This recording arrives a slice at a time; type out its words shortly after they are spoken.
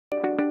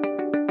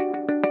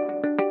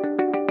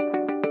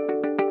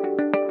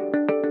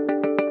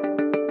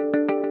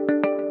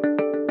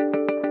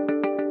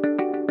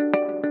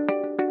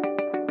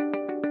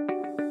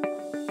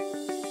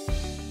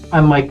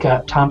I'm Mike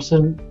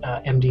Thompson,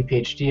 MD,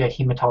 PhD, a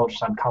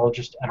hematologist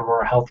oncologist at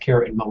Aurora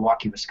Healthcare in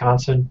Milwaukee,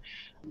 Wisconsin.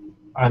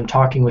 I'm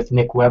talking with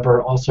Nick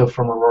Weber, also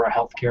from Aurora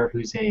Healthcare,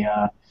 who's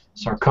a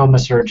sarcoma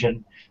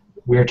surgeon.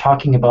 We're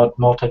talking about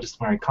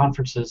multidisciplinary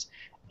conferences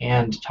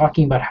and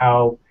talking about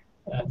how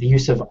the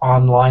use of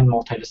online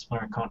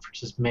multidisciplinary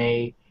conferences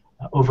may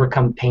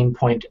overcome the pain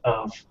point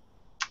of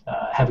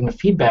having a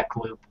feedback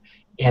loop,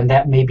 and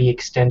that may be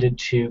extended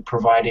to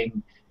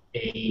providing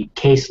a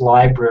case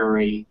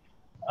library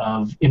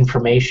of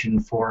information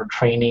for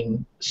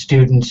training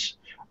students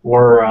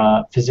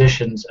or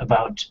physicians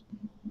about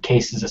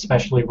cases,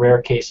 especially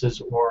rare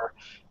cases, or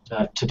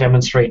to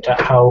demonstrate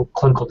how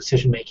clinical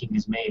decision making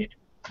is made.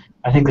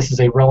 I think this is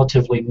a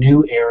relatively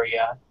new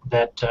area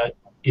that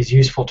is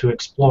useful to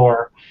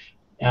explore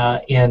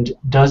and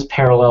does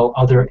parallel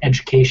other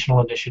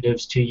educational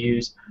initiatives to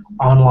use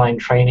online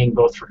training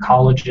both for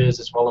colleges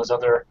as well as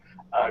other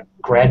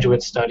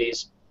graduate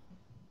studies.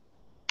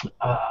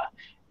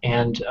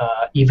 And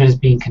even is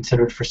being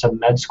considered for some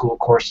med school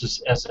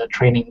courses as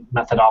training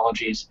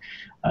methodologies.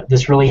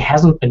 This really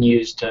hasn't been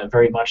used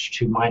very much,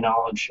 to my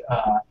knowledge,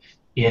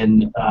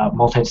 in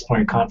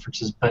multidisciplinary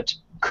conferences, but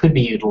could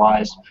be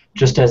utilized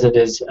just as it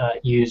is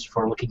used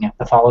for looking at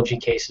pathology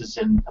cases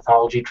in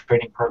pathology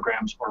training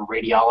programs or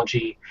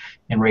radiology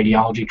in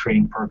radiology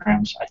training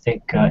programs. I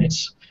think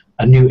it's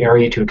a new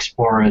area to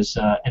explore as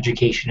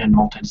education in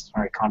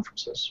multidisciplinary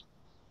conferences.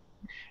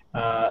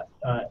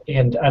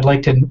 And I'd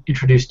like to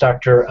introduce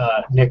Dr.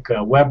 Nick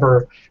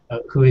Weber,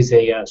 who is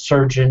a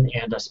surgeon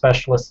and a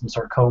specialist in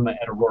sarcoma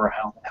at Aurora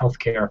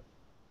Healthcare.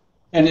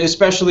 And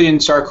especially in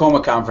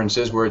sarcoma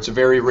conferences where it's a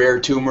very rare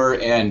tumor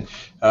and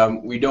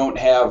we don't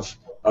have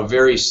a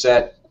very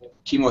set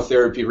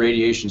chemotherapy,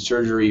 radiation,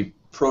 surgery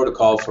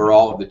protocol for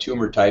all of the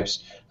tumor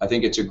types, I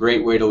think it's a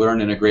great way to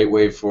learn and a great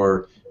way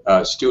for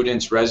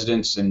students,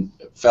 residents, and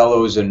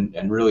fellows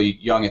and really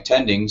young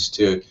attendings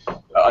to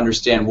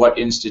understand what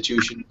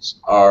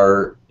institutions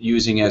are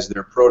using as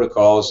their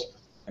protocols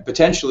and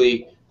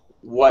potentially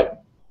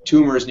what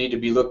tumors need to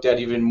be looked at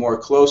even more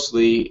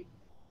closely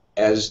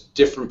as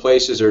different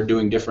places are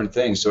doing different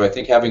things. So I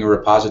think having a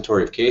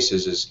repository of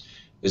cases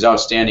is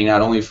outstanding,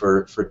 not only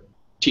for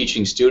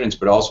teaching students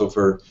but also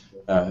for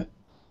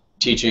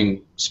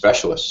teaching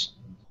specialists.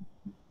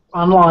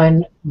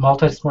 Online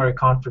multidisciplinary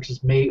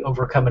conferences may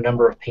overcome a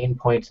number of pain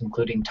points,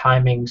 including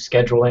timing,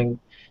 scheduling,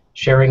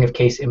 sharing of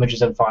case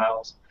images and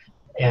files,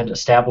 and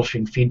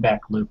establishing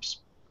feedback loops.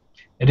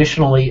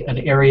 Additionally, an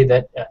area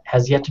that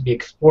has yet to be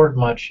explored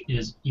much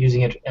is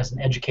using it as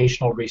an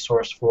educational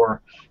resource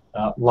for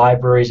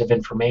libraries of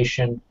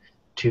information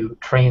to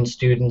train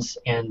students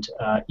and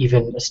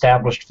even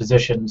established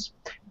physicians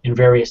in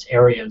various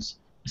areas,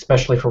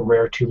 especially for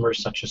rare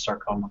tumors such as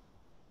sarcoma.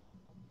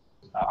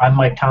 I'm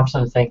Mike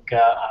Thompson. Thank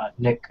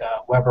Nick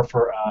Weber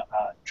for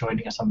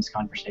joining us on this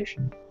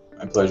conversation.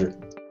 My pleasure.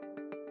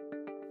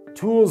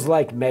 Tools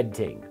like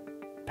Medting,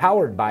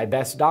 powered by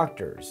Best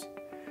Doctors,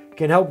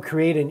 can help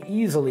create an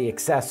easily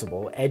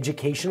accessible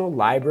educational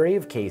library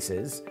of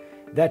cases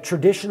that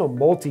traditional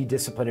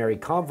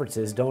multidisciplinary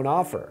conferences don't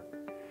offer.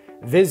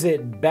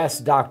 Visit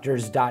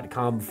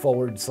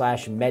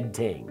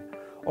bestdoctors.com/Medting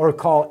or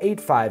call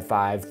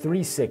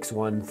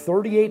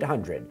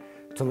 855-361-3800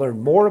 to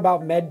learn more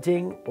about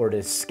Medting or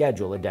to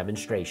schedule a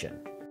demonstration.